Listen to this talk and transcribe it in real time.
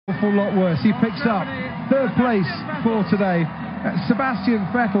awful lot worse. He picks up third place for today. Sebastian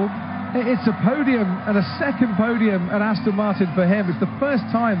Vettel, it's a podium and a second podium at Aston Martin for him. It's the first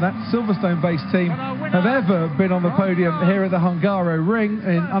time that Silverstone-based team have ever been on the podium here at the Hungaroring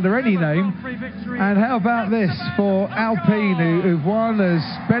under any name. And how about this for Alpine, who've won as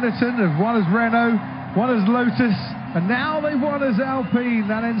Benetton, have won as Renault, won as Lotus, and now they won as Alpine.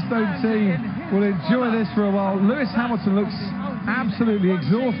 That Enstone team will enjoy this for a while. Lewis Hamilton looks absolutely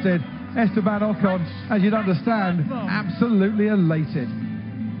exhausted. Esteban Ocon, as you'd understand, absolutely elated.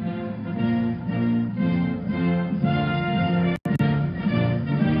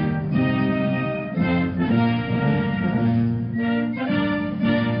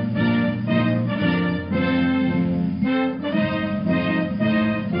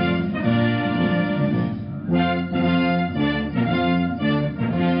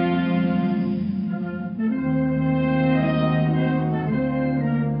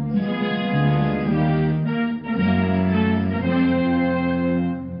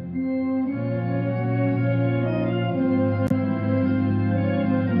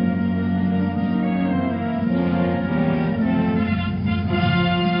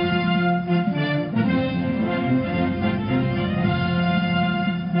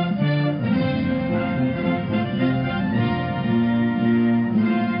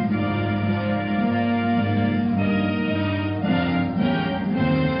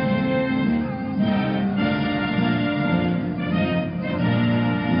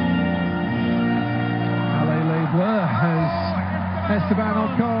 Esteban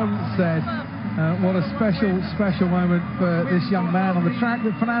Ocon said, what a special moment for this young man on the track,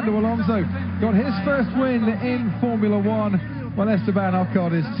 that Fernando Alonso got his first win in Formula One. Well, Esteban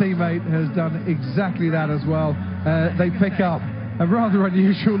Ocon, his teammate, has done exactly that as well. They pick up a rather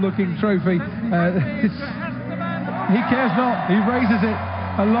unusual looking trophy. He cares not, he raises it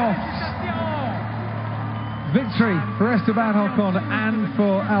aloft. Victory for Esteban Ocon and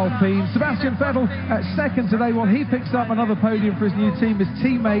for Alpine. Sebastian Vettel at second today. Well, he picks up another podium for his new team. His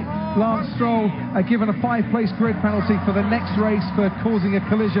teammate Lance Stroll given a 5-place grid penalty for the next race for causing a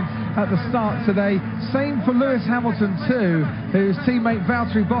collision at the start today. Same for Lewis Hamilton too, whose teammate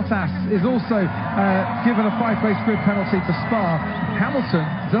Valtteri Bottas is also given a 5-place grid penalty for Spa. Hamilton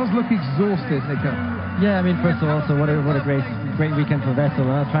does look exhausted, Nico. Yeah, I mean, first of all, so what a great weekend for Vettel,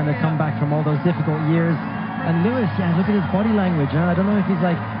 trying to come back from all those difficult years. And Lewis, yeah, look at his body language. I don't know if he's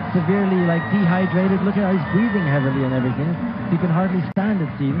like severely dehydrated. Look at how he's breathing heavily and everything. He can hardly stand,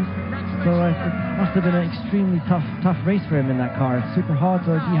 it seems. So it must have been an extremely tough race for him in that car. Super hot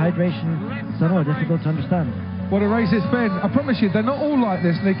or dehydration. So no, difficult to understand. What a race it's been. I promise you, they're not all like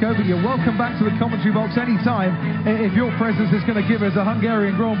this, Nico, but you're welcome back to the commentary box anytime if your presence is going to give us a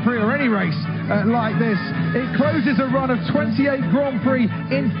Hungarian Grand Prix or any race like this. It closes a run of 28 Grand Prix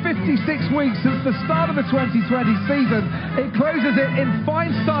in 56 weeks since the start of the 2020 season. It closes it in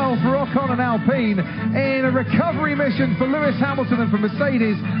fine style for Ocon and Alpine, in a recovery mission for Lewis Hamilton and for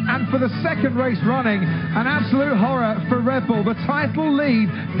Mercedes, and for the second race running, an absolute horror for Red Bull. The title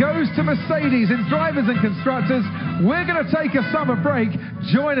lead goes to Mercedes in drivers and constructors. We're going to take a summer break.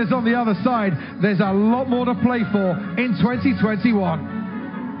 Join us on the other side. There's a lot more to play for in 2021.